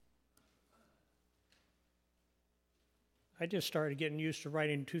I just started getting used to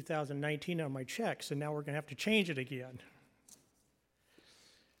writing 2019 on my checks, and now we're going to have to change it again.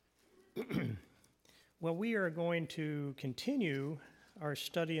 Well, we are going to continue our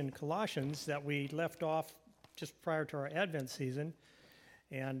study in Colossians that we left off just prior to our Advent season.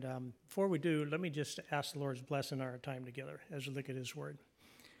 And before we do, let me just ask the Lord's blessing on our time together as we look at His Word.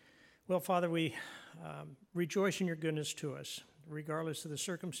 Well, Father, we rejoice in your goodness to us. Regardless of the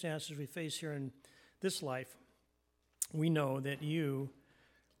circumstances we face here in this life, we know that you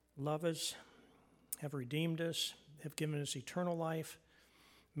love us, have redeemed us, have given us eternal life,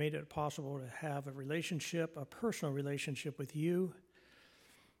 made it possible to have a relationship, a personal relationship with you,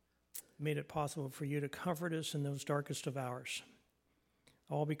 made it possible for you to comfort us in those darkest of hours,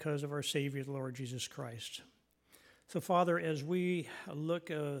 all because of our Savior, the Lord Jesus Christ. So, Father, as we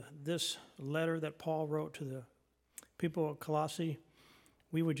look at this letter that Paul wrote to the people of Colossae,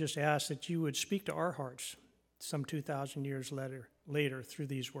 we would just ask that you would speak to our hearts some 2,000 years later through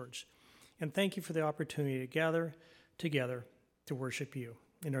these words. And thank you for the opportunity to gather together to worship you.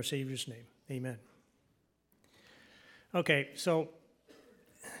 In our Savior's name, amen. Okay, so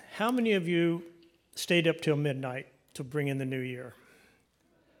how many of you stayed up till midnight to bring in the new year?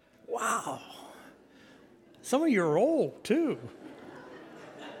 Wow. Some of you are old, too.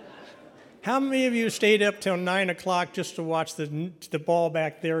 How many of you stayed up till 9 o'clock just to watch the ball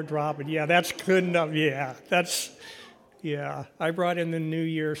back there drop? And yeah, that's good enough. Yeah. I brought in the new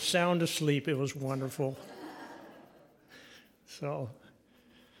year sound asleep. It was wonderful. So,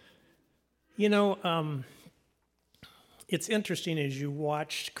 it's interesting as you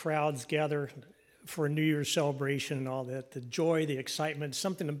watch crowds gather for a New Year's celebration and all that, the joy, the excitement,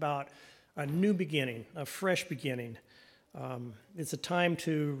 something about a new beginning, a fresh beginning. It's a time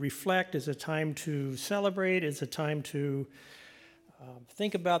to reflect, it's a time to celebrate, it's a time to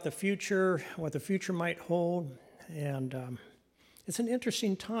think about the future, what the future might hold, and it's an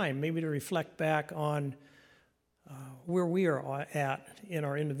interesting time maybe to reflect back on where we are at in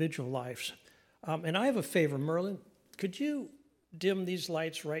our individual lives. And I have a favor, Merlin, could you dim these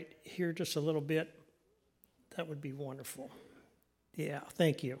lights right here just a little bit? That would be wonderful. Yeah,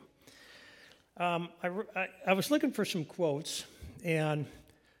 thank you. I was looking for some quotes, and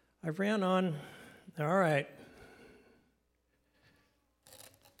I ran on, all right.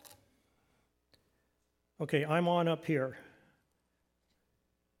 Okay, I'm on up here.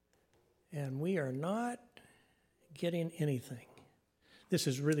 And we are not getting anything. This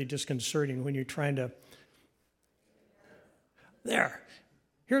is really disconcerting when you're trying to... There.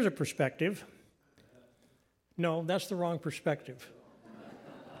 Here's a perspective. No, that's the wrong perspective.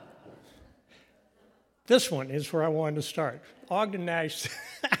 This one is where I wanted to start. Ogden Nash,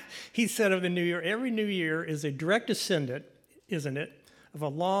 he said of the new year, every new year is a direct descendant, isn't it, of a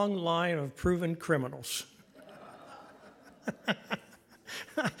long line of proven criminals.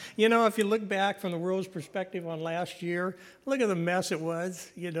 If you look back from the world's perspective on last year, look at the mess it was,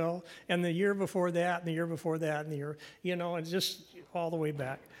 and the year before that, and the year before that, and the year, it's just all the way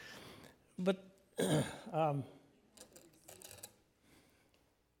back. But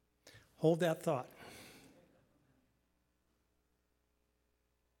hold that thought.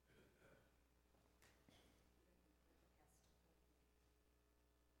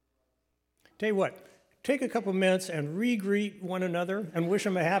 Tell you what, take a couple minutes and re-greet one another and wish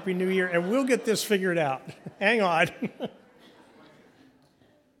them a happy new year, and we'll get this figured out. Hang on.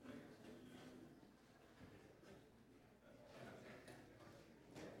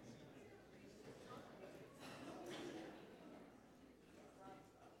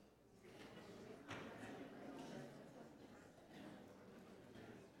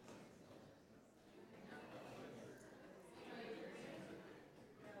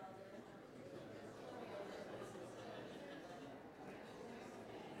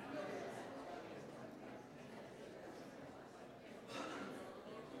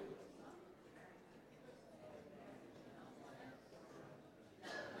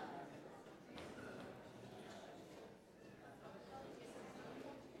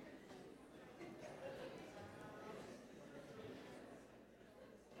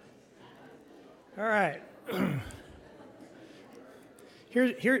 All right.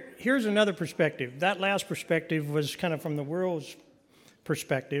 Here's another perspective. That last perspective was kind of from the world's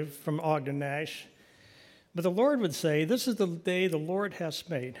perspective, from Ogden Nash. But the Lord would say, this is the day the Lord has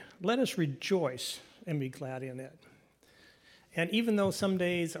made. Let us rejoice and be glad in it. And even though some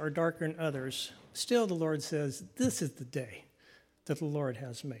days are darker than others, still the Lord says, this is the day that the Lord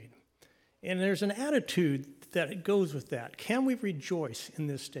has made. And there's an attitude that goes with that. Can we rejoice in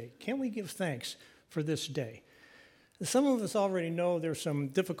this day? Can we give thanks for this day? Some of us already know there's some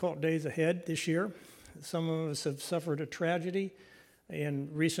difficult days ahead this year. Some of us have suffered a tragedy in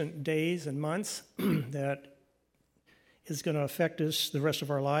recent days and months that is going to affect us the rest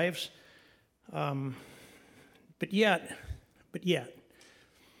of our lives. But yet,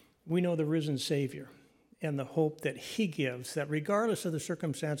 we know the risen Savior and the hope that he gives, that regardless of the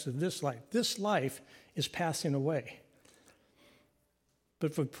circumstances of this life is passing away.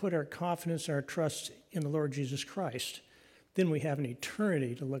 But if we put our confidence and our trust in the Lord Jesus Christ, then we have an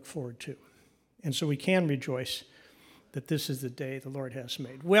eternity to look forward to. And so we can rejoice that this is the day the Lord has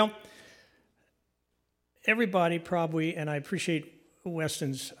made. Well, everybody probably, and I appreciate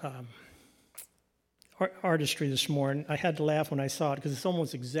Weston's artistry this morning. I had to laugh when I saw it because it's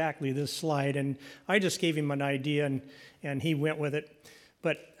almost exactly this slide, and I just gave him an idea, and he went with it.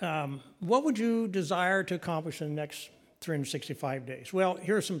 But what would you desire to accomplish in the next 365 days? Well,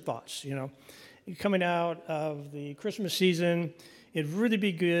 here are some thoughts. Coming out of the Christmas season, it'd really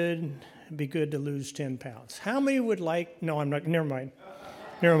be good to lose 10 pounds. How many would like? No, I'm not. Never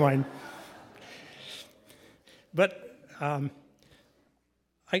mind. But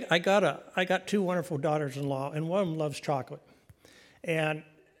I got two wonderful daughters-in-law, and one of them loves chocolate. And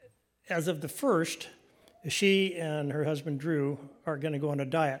as of the first, she and her husband Drew are going to go on a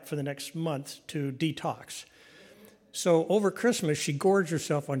diet for the next month to detox. So over Christmas, she gorged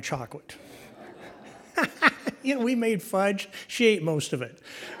herself on chocolate. We made fudge. She ate most of it.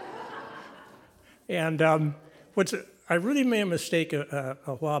 And I really made a mistake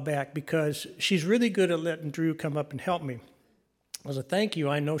a while back because she's really good at letting Drew come up and help me. As a thank you,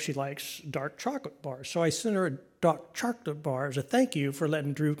 I know she likes dark chocolate bars. So I sent her a dark chocolate bar as a thank you for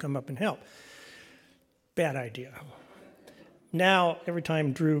letting Drew come up and help. Bad idea. Now, every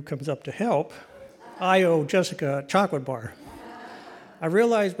time Drew comes up to help, I owe Jessica a chocolate bar. I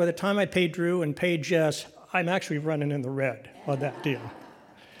realized by the time I paid Drew and paid Jess, I'm actually running in the red on that deal.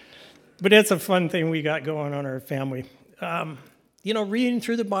 But it's a fun thing we got going on in our family. Reading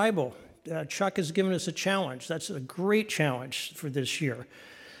through the Bible. Chuck has given us a challenge. That's a great challenge for this year.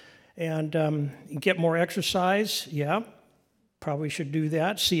 And get more exercise. Yeah, probably should do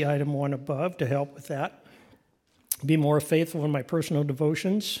that. See item 1 above to help with that. Be more faithful in my personal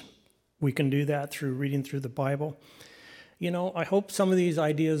devotions. We can do that through reading through the Bible. I hope some of these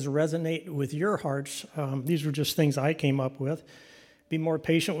ideas resonate with your hearts. These were just things I came up with. Be more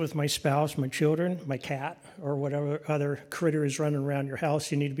patient with my spouse, my children, my cat, or whatever other critter is running around your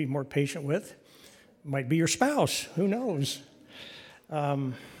house you need to be more patient with. Might be your spouse, who knows?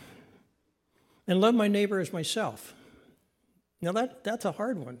 And love my neighbor as myself. Now that's a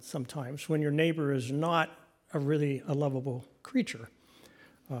hard one sometimes when your neighbor is not a lovable creature.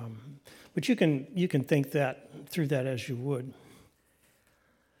 But you can think that through that as you would.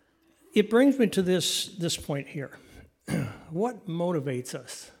 It brings me to this point here. What motivates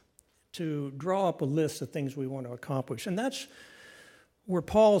us to draw up a list of things we want to accomplish? And that's where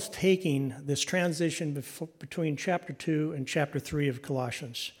Paul's taking this transition between chapter 2 and chapter 3 of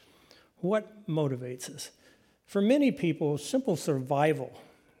Colossians. What motivates us? For many people, simple survival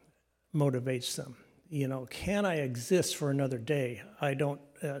motivates them. Can I exist for another day? I don't.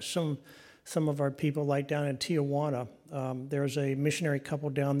 Some of our people, like down in Tijuana, there's a missionary couple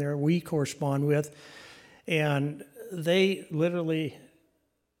down there we correspond with, and they literally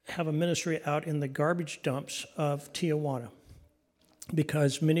have a ministry out in the garbage dumps of Tijuana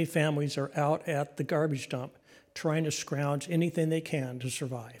because many families are out at the garbage dump trying to scrounge anything they can to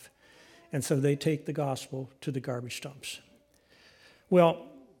survive. And so they take the gospel to the garbage dumps. Well,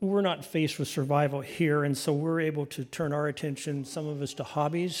 we're not faced with survival here, and so we're able to turn our attention, some of us, to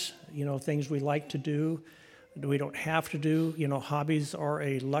hobbies, things we like to do, we don't have to do. Hobbies are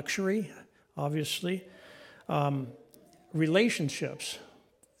a luxury, obviously. Relationships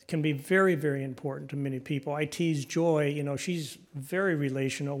can be very, very important to many people. I tease Joy, she's very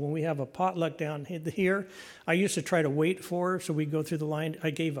relational. When we have a potluck down here, I used to try to wait for her so we'd go through the line.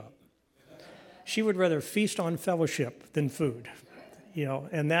 I gave up. She would rather feast on fellowship than food,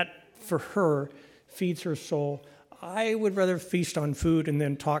 and that, for her, feeds her soul. I would rather feast on food and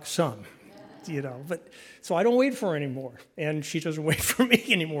then talk some, But so I don't wait for her anymore, and she doesn't wait for me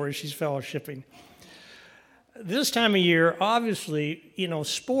anymore as she's fellowshipping. This time of year, obviously,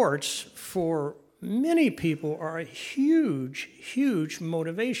 sports for many people are a huge, huge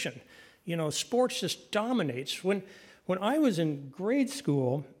motivation. Sports just dominates. When I was in grade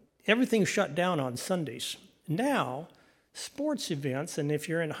school, everything shut down on Sundays. Now, sports events, and if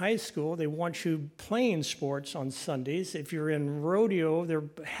you're in high school, they want you playing sports on Sundays. If you're in rodeo, they're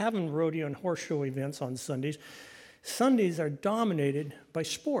having rodeo and horse show events on Sundays. Sundays are dominated by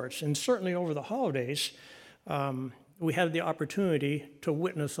sports, and certainly over the holidays, we had the opportunity to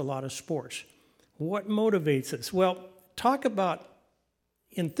witness a lot of sports. What motivates us? Well, talk about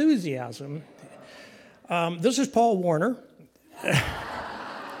enthusiasm. This is Paul Warner.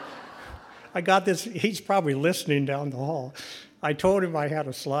 I got this, he's probably listening down the hall. I told him I had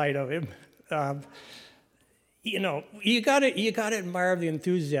a slide of him. You gotta admire the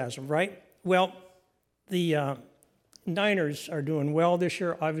enthusiasm, right? Well, the Niners are doing well this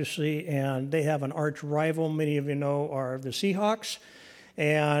year, obviously, and they have an arch rival, many of you know, are the Seahawks.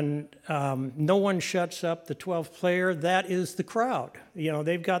 And no one shuts up the 12th player. That is the crowd.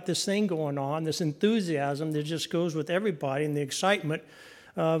 They've got this thing going on, this enthusiasm that just goes with everybody and the excitement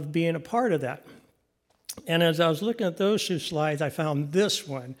of being a part of that. And as I was looking at those two slides, I found this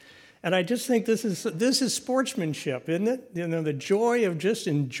one. And I just think this is sportsmanship, isn't it? The joy of just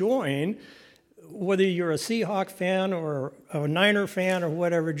enjoying, whether you're a Seahawk fan or a Niner fan or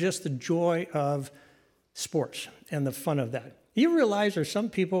whatever, just the joy of sports and the fun of that. You realize there's some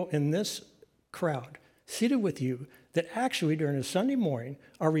people in this crowd seated with you that actually during a Sunday morning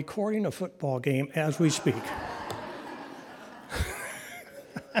are recording a football game as we speak.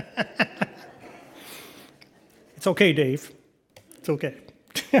 It's okay, Dave. It's okay.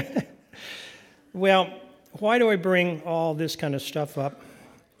 Well, why do I bring all this kind of stuff up?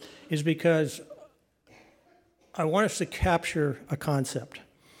 Is because I want us to capture a concept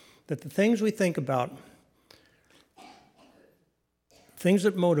that the things we think about, things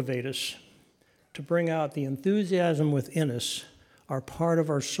that motivate us to bring out the enthusiasm within us, are part of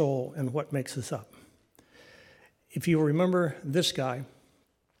our soul and what makes us up. If you remember this guy,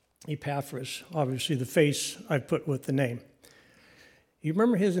 Epaphras, obviously the face I put with the name. You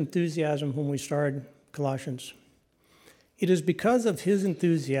remember his enthusiasm when we started Colossians? It is because of his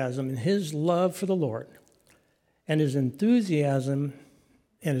enthusiasm and his love for the Lord and his enthusiasm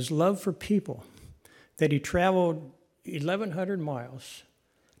and his love for people that he traveled 1,100 miles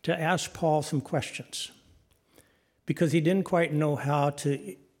to ask Paul some questions because he didn't quite know how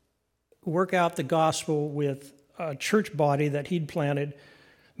to work out the gospel with a church body that he'd planted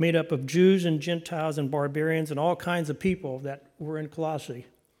made up of Jews and Gentiles and barbarians and all kinds of people that were in Colossae.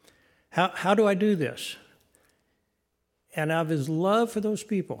 How do I do this? And out of his love for those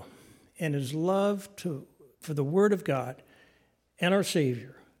people and his love for the Word of God and our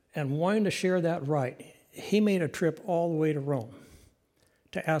Savior and wanting to share that right, he made a trip all the way to Rome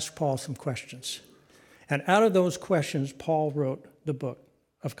to ask Paul some questions. And out of those questions, Paul wrote the book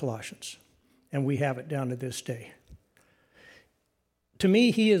of Colossians. And we have it down to this day. To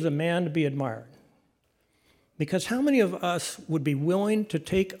me, he is a man to be admired. Because how many of us would be willing to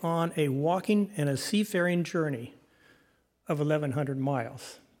take on a walking and a seafaring journey of 1,100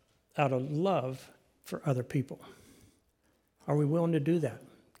 miles out of love for other people? Are we willing to do that?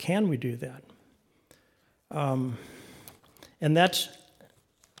 Can we do that? And that's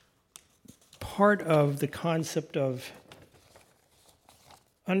part of the concept of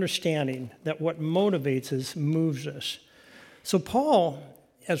understanding that what motivates us moves us. So Paul,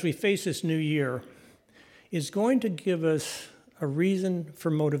 as we face this new year, is going to give us a reason for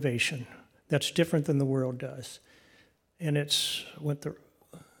motivation that's different than the world does. And I'm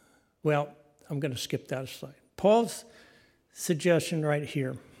going to skip that slide. Paul's suggestion right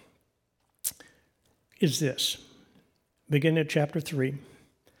here is this, beginning at chapter 3.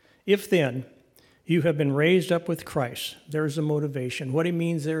 If then you have been raised up with Christ, there's a motivation. What he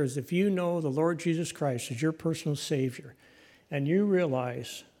means there is if you know the Lord Jesus Christ as your personal Savior, and you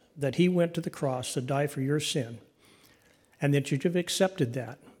realize that he went to the cross to die for your sin, and that you have accepted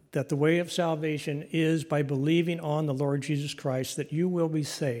that the way of salvation is by believing on the Lord Jesus Christ, that you will be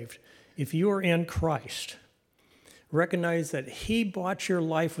saved. If you are in Christ, recognize that he bought your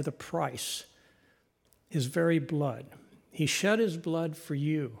life with a price, his very blood. He shed his blood for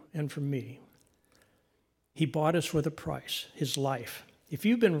you and for me. He bought us with a price, his life. If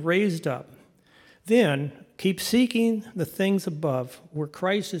you've been raised up, then keep seeking the things above where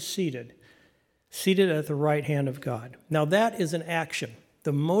Christ is seated at the right hand of God. Now that is an action.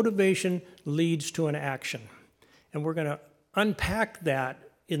 The motivation leads to an action. And we're going to unpack that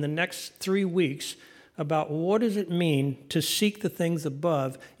in the next 3 weeks about what does it mean to seek the things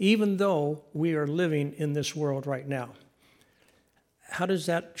above, even though we are living in this world right now. How does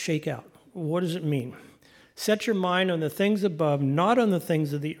that shake out? What does it mean? Set your mind on the things above, not on the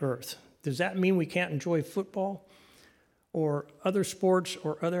things of the earth. Does that mean we can't enjoy football or other sports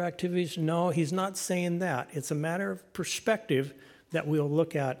or other activities? No, he's not saying that. It's a matter of perspective that we'll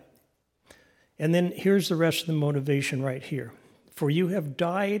look at. And then here's the rest of the motivation right here. For you have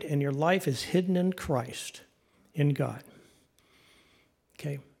died and your life is hidden in Christ, in God.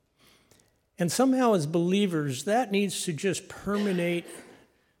 Okay? And somehow as believers, that needs to just permeate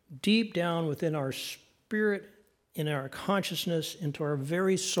deep down within our spirit, in our consciousness, into our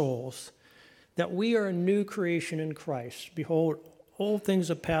very souls, that we are a new creation in Christ. Behold, old things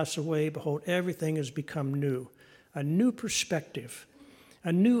have passed away. Behold, everything has become new. A new perspective,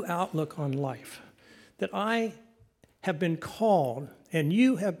 a new outlook on life. That I have been called, and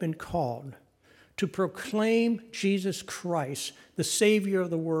you have been called, to proclaim Jesus Christ, the Savior of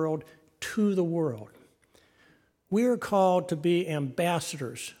the world, to the world. We are called to be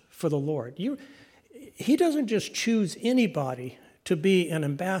ambassadors for the Lord. He doesn't just choose anybody to be an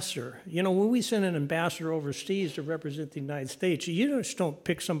ambassador. You know, when we send an ambassador overseas to represent the United States, you just don't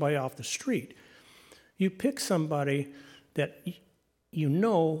pick somebody off the street. You pick somebody that you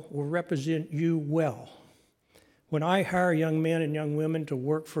know will represent you well. When I hire young men and young women to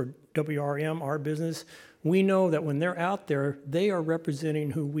work for WRM, our business, we know that when they're out there, they are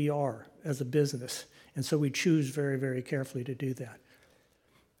representing who we are as a business. And so we choose very, very carefully to do that.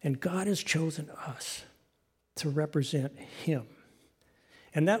 And God has chosen us to represent him.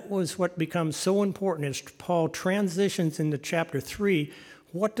 And that was what becomes so important as Paul transitions into chapter 3.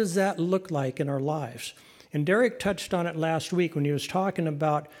 What does that look like in our lives? And Derek touched on it last week when he was talking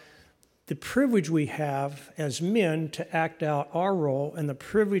about the privilege we have as men to act out our role, and the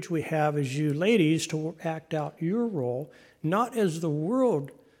privilege we have as you ladies to act out your role, not as the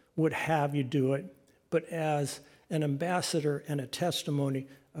world would have you do it, but as an ambassador and a testimony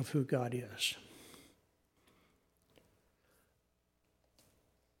of who God is.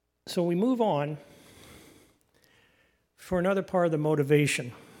 So we move on for another part of the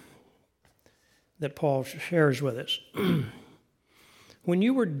motivation that Paul shares with us. When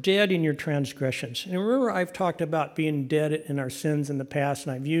you were dead in your transgressions, and remember I've talked about being dead in our sins in the past,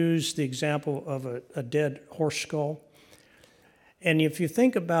 and I've used the example of a dead horse skull. And if you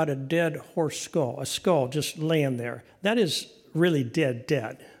think about a dead horse skull, a skull just laying there, that is really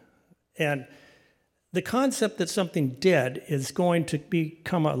dead. And the concept that something dead is going to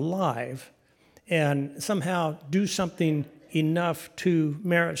become alive and somehow do something enough to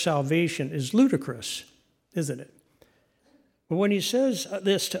merit salvation is ludicrous, isn't it? But when he says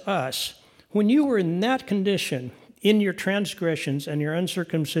this to us, when you were in that condition, in your transgressions and your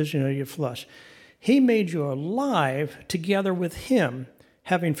uncircumcision of your flesh, he made you alive together with him,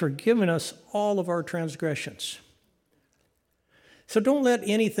 having forgiven us all of our transgressions. So don't let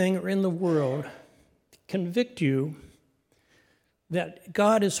anything in the world convict you that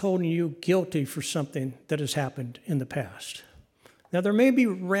God is holding you guilty for something that has happened in the past. Now, there may be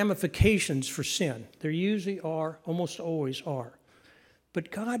ramifications for sin. There usually are, almost always are.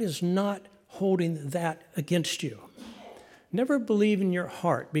 But God is not holding that against you. Never believe in your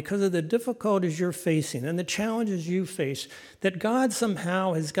heart, because of the difficulties you're facing and the challenges you face, that God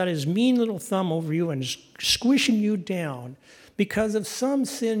somehow has got his mean little thumb over you and is squishing you down because of some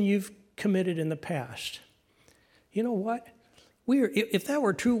sin you've committed in the past. You know what? If that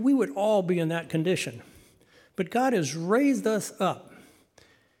were true, we would all be in that condition. But God has raised us up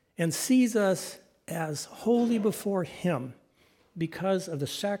and sees us as holy before him because of the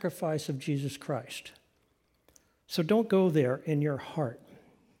sacrifice of Jesus Christ. So don't go there in your heart.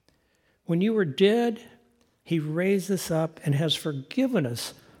 When you were dead, he raised us up and has forgiven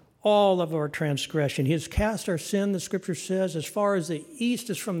us all of our transgression. He has cast our sin, the scripture says, as far as the east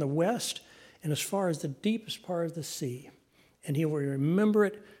is from the west and as far as the deepest part of the sea. And he will remember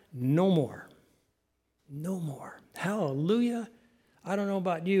it no more. No more. Hallelujah. I don't know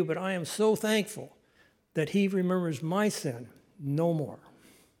about you, but I am so thankful that he remembers my sin no more.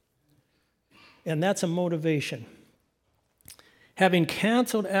 And that's a motivation. Having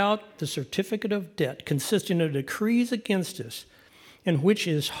canceled out the certificate of debt consisting of decrees against us, and which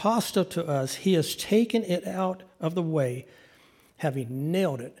is hostile to us, he has taken it out of the way, having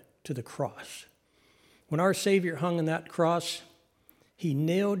nailed it to the cross. When our Savior hung on that cross, he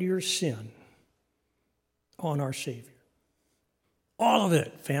nailed your sin on our Savior. All of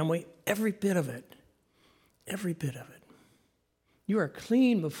it, family, every bit of it. Every bit of it. You are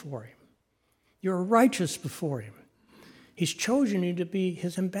clean before him. You are righteous before him. He's chosen you to be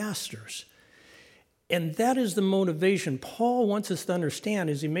his ambassadors. And that is the motivation Paul wants us to understand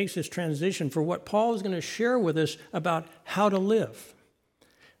as he makes this transition for what Paul is going to share with us about how to live.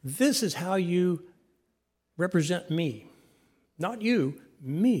 This is how you represent me. Not you,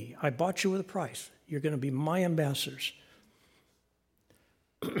 me. I bought you with a price. You're going to be my ambassadors.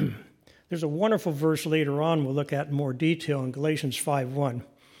 There's a wonderful verse later on we'll look at in more detail in Galatians 5:1.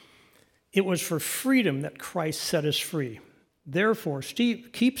 It was for freedom that Christ set us free. Therefore,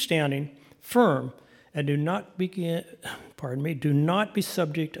 keep standing firm and do not be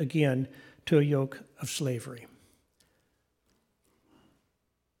subject again to a yoke of slavery.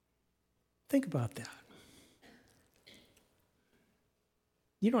 Think about that.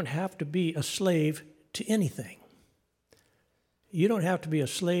 You don't have to be a slave to anything. You don't have to be a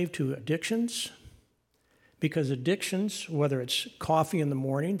slave to addictions, because addictions, whether it's coffee in the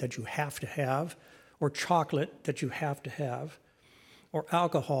morning that you have to have, or chocolate that you have to have, or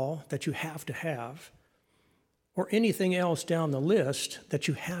alcohol that you have to have, or anything else down the list that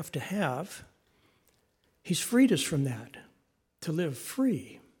you have to have, he's freed us from that, to live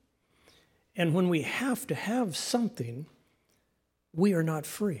free. And when we have to have something, we are not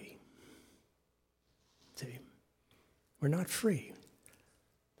free. See, we're not free.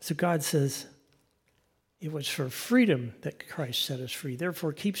 So God says, it was for freedom that Christ set us free.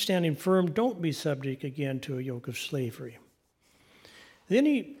 Therefore, keep standing firm. Don't be subject again to a yoke of slavery. Then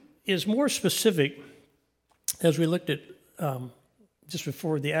he is more specific, as we looked at just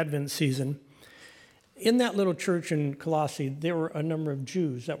before the Advent season. In that little church in Colossae, there were a number of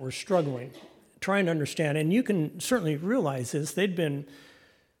Jews that were struggling, trying to understand. And you can certainly realize this. They'd been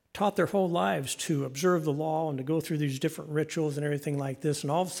taught their whole lives to observe the law and to go through these different rituals and everything like this. And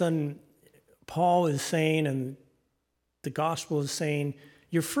all of a sudden, Paul is saying, and the gospel is saying,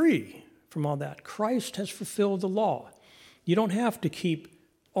 you're free from all that. Christ has fulfilled the law. You don't have to keep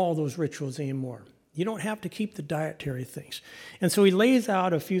all those rituals anymore. You don't have to keep the dietary things. And so he lays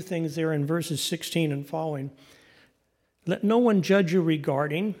out a few things there in verses 16 and following. Let no one judge you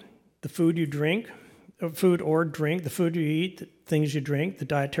regarding the food you drink, food or drink, the food you eat, the things you drink, the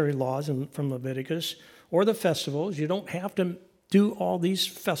dietary laws from Leviticus, or the festivals. You don't have to do all these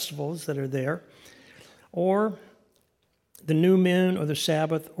festivals that are there, or the new moon or the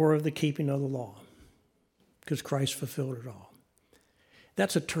Sabbath or the keeping of the law, because Christ fulfilled it all.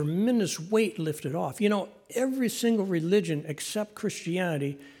 That's a tremendous weight lifted off. You know, every single religion except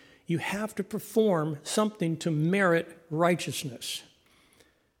Christianity, you have to perform something to merit righteousness.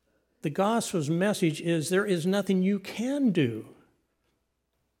 The gospel's message is there is nothing you can do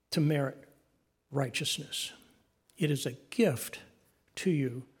to merit righteousness. It is a gift to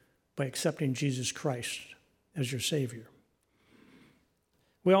you by accepting Jesus Christ as your Savior.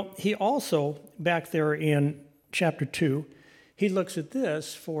 Well, he also, back there in chapter 2, he looks at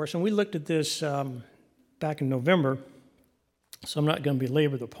this for us, and we looked at this back in November, so I'm not going to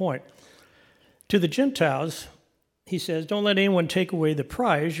belabor the point. To the Gentiles, he says, don't let anyone take away the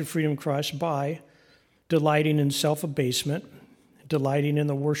prize, your freedom in Christ, by delighting in self-abasement, delighting in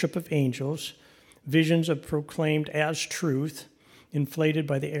the worship of angels, visions of proclaimed as truth, inflated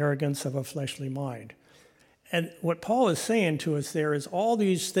by the arrogance of a fleshly mind. And what Paul is saying to us there is all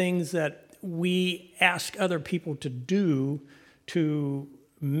these things that we ask other people to do to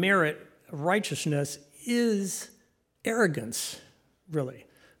merit righteousness is arrogance, really.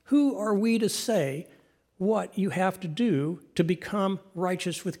 Who are we to say what you have to do to become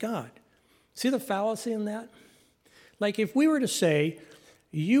righteous with God? See the fallacy in that? Like if we were to say,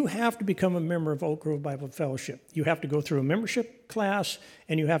 you have to become a member of Oak Grove Bible Fellowship. You have to go through a membership class,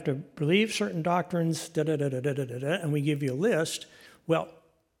 and you have to believe certain doctrines, and we give you a list. Well,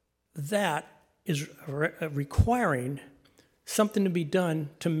 that is requiring something to be done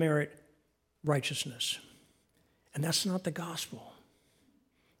to merit righteousness. And that's not the gospel.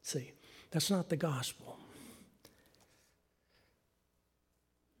 See, that's not the gospel.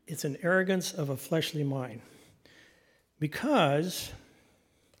 It's an arrogance of a fleshly mind. Because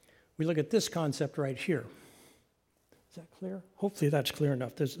we look at this concept right here. Is that clear? Hopefully that's clear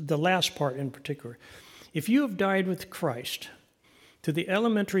enough. There's the last part in particular. If you have died with Christ to the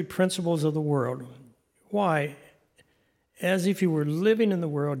elementary principles of the world, why, as if you were living in the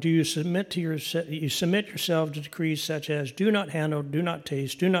world, do you submit yourself to decrees such as do not handle, do not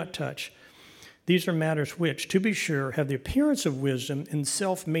taste, do not touch? These are matters which, to be sure, have the appearance of wisdom in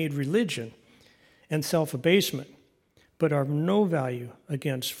self-made religion and self-abasement, but are of no value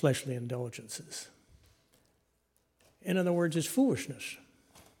against fleshly indulgences. In other words, it's foolishness.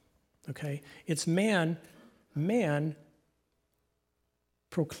 Okay? It's man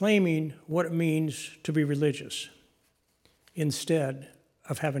proclaiming what it means to be religious instead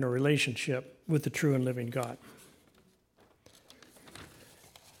of having a relationship with the true and living God.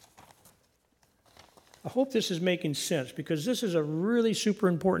 I hope this is making sense, because this is a really super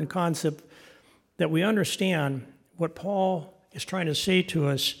important concept that we understand what Paul is trying to say to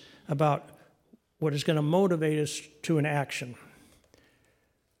us about what is going to motivate us to an action.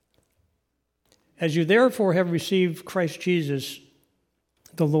 As you therefore have received Christ Jesus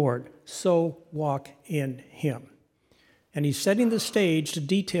the Lord, so walk in him. And he's setting the stage to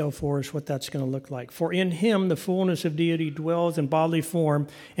detail for us what that's going to look like. For in him the fullness of deity dwells in bodily form,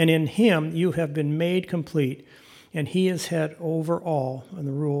 and in him you have been made complete, and he is head over all in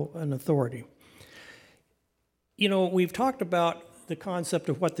the rule and authority. You know, we've talked about the concept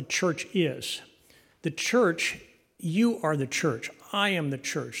of what the church is. The church, you are the church. I am the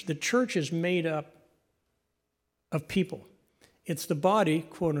church. The church is made up of people. It's the body,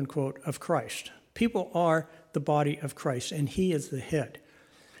 quote unquote, of Christ. People are the body of Christ, and he is the head.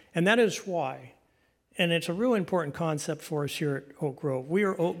 And that is why, and it's a real important concept for us here at Oak Grove. We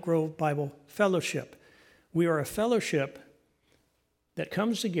are Oak Grove Bible Fellowship. We are a fellowship that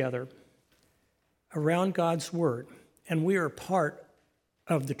comes together around God's Word, and we are part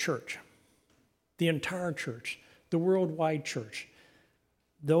of the church, the entire church, the worldwide church,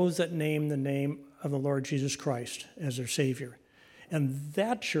 those that name the name of the Lord Jesus Christ as their Savior. And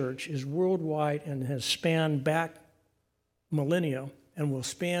that church is worldwide and has spanned back millennia and will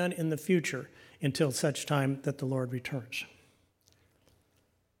span in the future until such time that the Lord returns.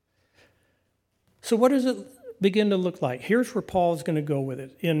 So what does it begin to look like? Here's where Paul is going to go with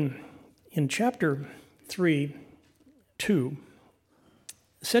it. In chapter 3:2,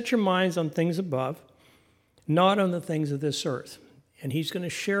 set your minds on things above, not on the things of this earth. And he's going to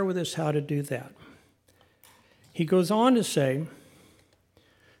share with us how to do that. He goes on to say,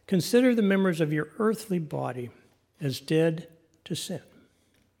 consider the members of your earthly body as dead to sin.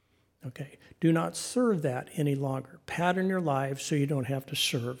 Okay, do not serve that any longer. Pattern your lives so you don't have to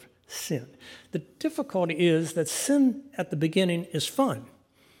serve sin. The difficulty is that sin at the beginning is fun.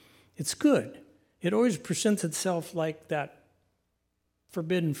 It's good. It always presents itself like that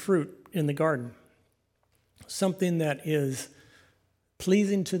forbidden fruit in the garden, something that is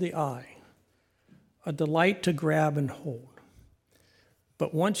pleasing to the eye, a delight to grab and hold.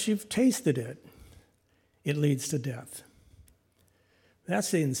 But once you've tasted it, it leads to death.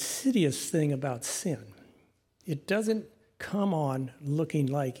 That's the insidious thing about sin. It doesn't come on looking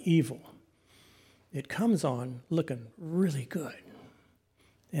like evil. It comes on looking really good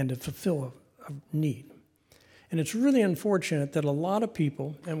and to fulfill a need. And it's really unfortunate that a lot of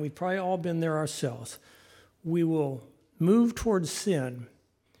people, and we've probably all been there ourselves, we will move towards sin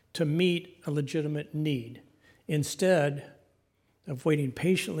to meet a legitimate need instead of waiting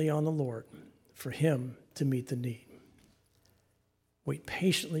patiently on the Lord for him to meet the need. Wait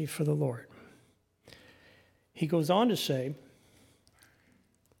patiently for the Lord. He goes on to say,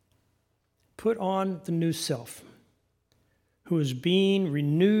 put on the new self, who is being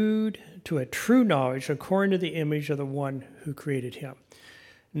renewed to a true knowledge according to the image of the one who created him.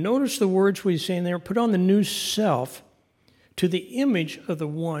 Notice the words we're saying there, put on the new self to the image of the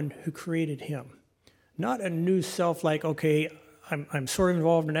one who created him. Not a new self like, okay, I'm sort of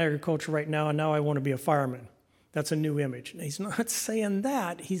involved in agriculture right now, and now I want to be a fireman. That's a new image. And he's not saying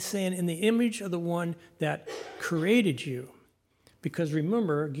that. He's saying in the image of the one that created you. Because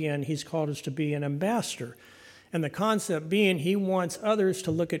remember, again, he's called us to be an ambassador. And the concept being he wants others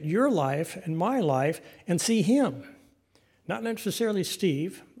to look at your life and my life and see him. Not necessarily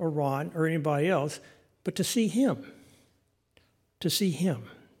Steve or Ron or anybody else, but to see him. To see him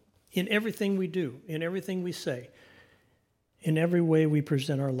in everything we do, in everything we say, in every way we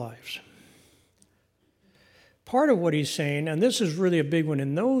present our lives. Part of what he's saying, and this is really a big one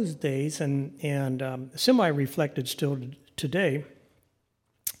in those days and semi-reflected still today,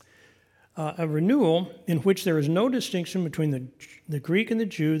 a renewal in which there is no distinction between the Greek and the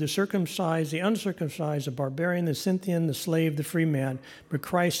Jew, the circumcised, the uncircumcised, the barbarian, the Scythian, the slave, the free man, but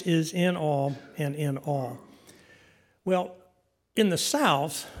Christ is in all and in all. Well, in the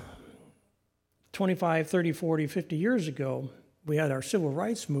South, 25, 30, 40, 50 years ago, we had our civil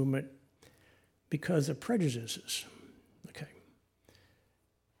rights movement because of prejudices. Okay.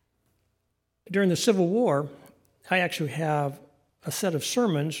 During the Civil War, I actually have a set of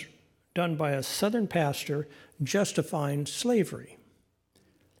sermons done by a Southern pastor justifying slavery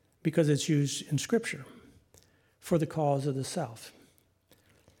because it's used in Scripture for the cause of the South.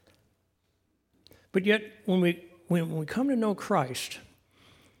 But yet, when we come to know Christ,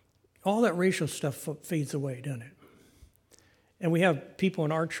 all that racial stuff fades away, doesn't it? And we have people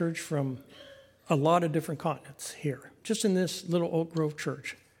in our church from a lot of different continents here, just in this little Oak Grove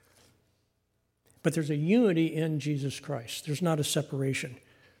church. But there's a unity in Jesus Christ. There's not a separation.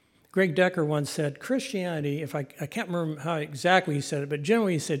 Greg Decker once said, Christianity, I can't remember how exactly he said it, but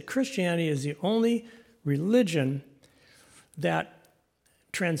generally he said, Christianity is the only religion that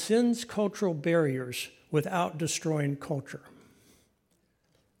transcends cultural barriers without destroying culture.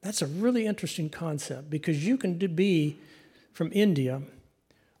 That's a really interesting concept because you can be from India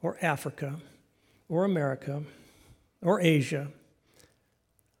or Africa or America or Asia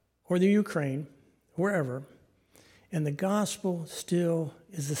or the Ukraine, wherever, and the gospel still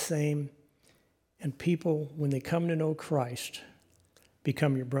is the same And people, when they come to know Christ,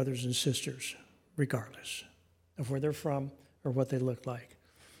 become your brothers and sisters, regardless of where they're from or what they look like.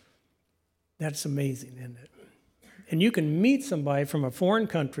 That's amazing, isn't it? And you can meet somebody from a foreign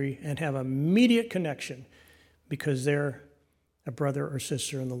country and have immediate connection because they're a brother or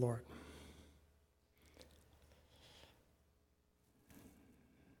sister in the Lord.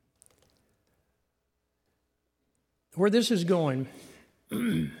 Where this is going,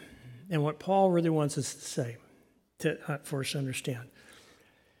 and what Paul really wants us to say, for us to understand,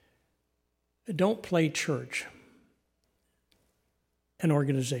 don't play church, an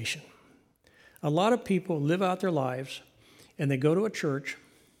organization. A lot of people live out their lives, and they go to a church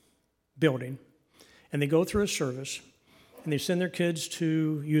building, and they go through a service, and they send their kids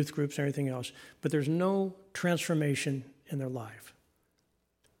to youth groups and everything else, but there's no transformation in their life.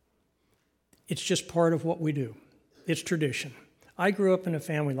 It's just part of what we do. It's tradition. I grew up in a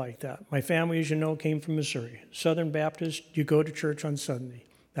family like that. My family, as you know, came from Missouri. Southern Baptist, you go to church on Sunday.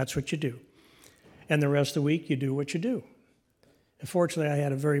 That's what you do. And the rest of the week, you do what you do. Unfortunately, I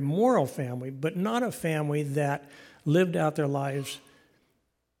had a very moral family, but not a family that lived out their lives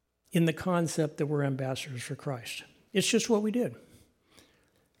in the concept that we're ambassadors for Christ. It's just what we did.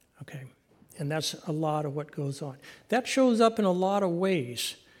 Okay. And that's a lot of what goes on. That shows up in a lot of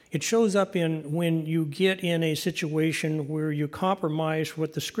ways. It shows up in when you get in a situation where you compromise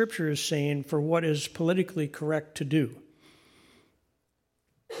what the Scripture is saying for what is politically correct to do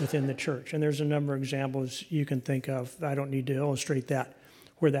within the church. And there's a number of examples you can think of. I don't need to illustrate that,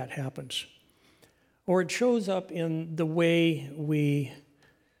 where that happens. Or it shows up in the way we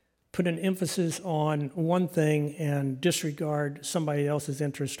put an emphasis on one thing and disregard somebody else's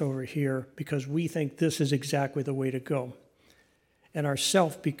interest over here because we think this is exactly the way to go. And our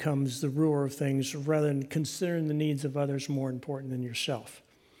self becomes the ruler of things rather than considering the needs of others more important than yourself.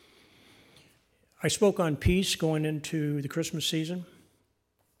 I spoke on peace going into the Christmas season,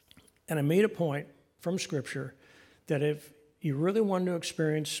 and I made a point from Scripture that if you really want to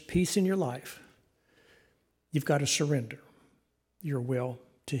experience peace in your life, you've got to surrender your will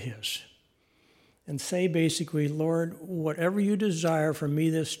to His. And say basically, Lord, whatever you desire from me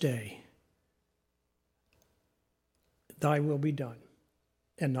this day, thy will be done,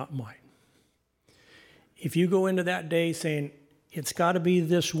 and not mine. If you go into that day saying, it's got to be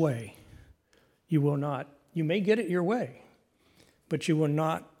this way, you will not. You may get it your way, but you will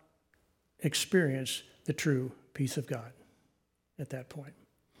not experience the true peace of God at that point.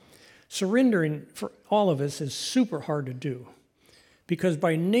 Surrendering for all of us is super hard to do because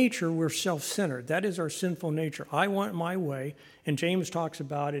by nature we're self-centered. That is our sinful nature. I want my way, and James talks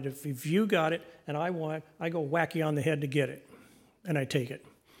about it. If you got it and I go whack you on the head to get it, and I take it.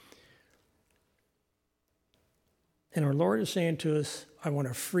 And our Lord is saying to us, I want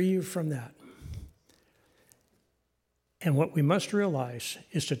to free you from that. And what we must realize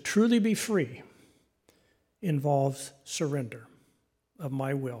is to truly be free involves surrender of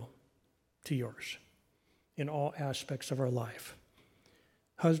my will to yours in all aspects of our life.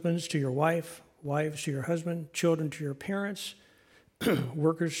 Husbands to your wife, wives to your husband, children to your parents,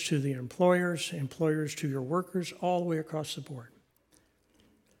 workers to the employers, employers to your workers, all the way across the board.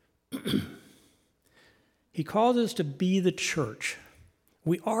 He calls us to be the church.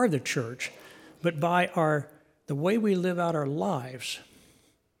 We are the church, but by the way we live out our lives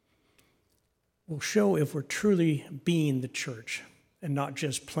will show if we're truly being the church and not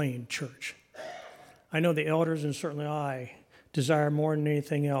just plain church. I know the elders, and certainly I, desire more than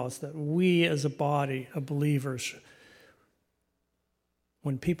anything else that we as a body of believers,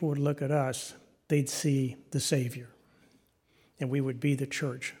 when people would look at us, they'd see the Savior. And we would be the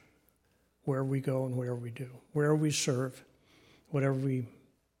church wherever we go and wherever we do, wherever we serve, however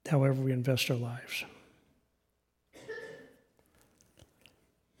we invest our lives.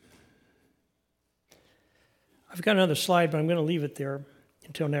 I've got another slide, but I'm going to leave it there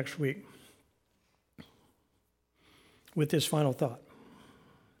until next week with this final thought.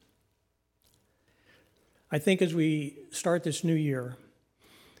 I think as we start this new year,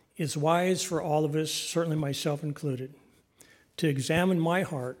 it's wise for all of us, certainly myself included, to examine my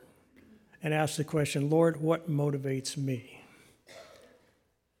heart and ask the question, Lord, what motivates me?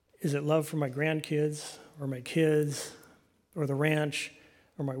 Is it love for my grandkids or my kids or the ranch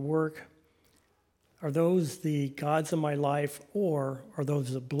or my work? Are those the gods of my life, or are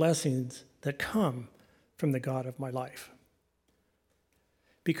those the blessings that come from the God of my life?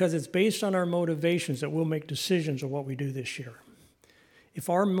 Because it's based on our motivations that we'll make decisions of what we do this year.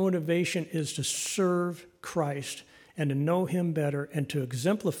 If our motivation is to serve Christ and to know Him better and to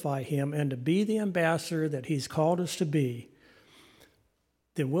exemplify Him and to be the ambassador that He's called us to be,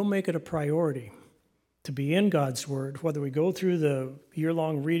 then we'll make it a priority to be in God's Word, whether we go through the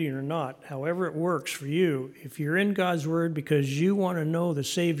year-long reading or not, however it works for you, if you're in God's Word because you want to know the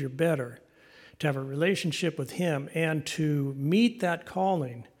Savior better, to have a relationship with Him, and to meet that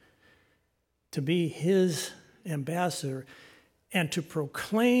calling, to be His ambassador, and to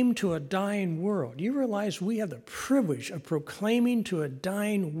proclaim to a dying world. You realize we have the privilege of proclaiming to a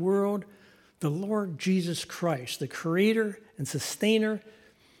dying world the Lord Jesus Christ, the creator and sustainer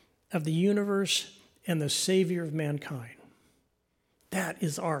of the universe and the Savior of mankind. That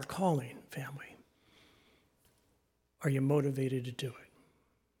is our calling, family. Are you motivated to do it?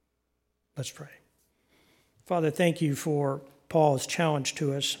 Let's pray. Father, thank you for Paul's challenge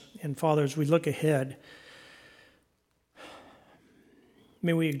to us. And Father, as we look ahead,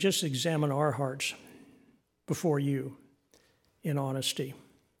 may we just examine our hearts before you in honesty.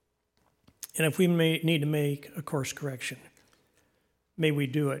 And if we may need to make a course correction, may we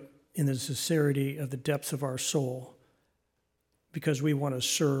do it in the sincerity of the depths of our soul, because we want to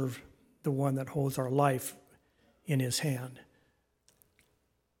serve the one that holds our life in his hand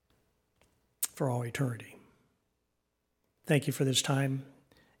for all eternity. Thank you for this time,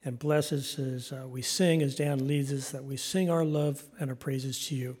 and bless us as we sing, as Dan leads us, that we sing our love and our praises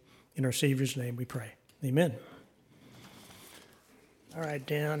to you. In our Savior's name we pray. Amen. All right,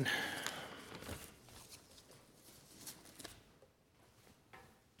 Dan.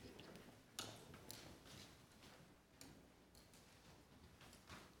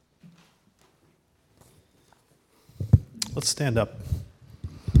 Let's stand up.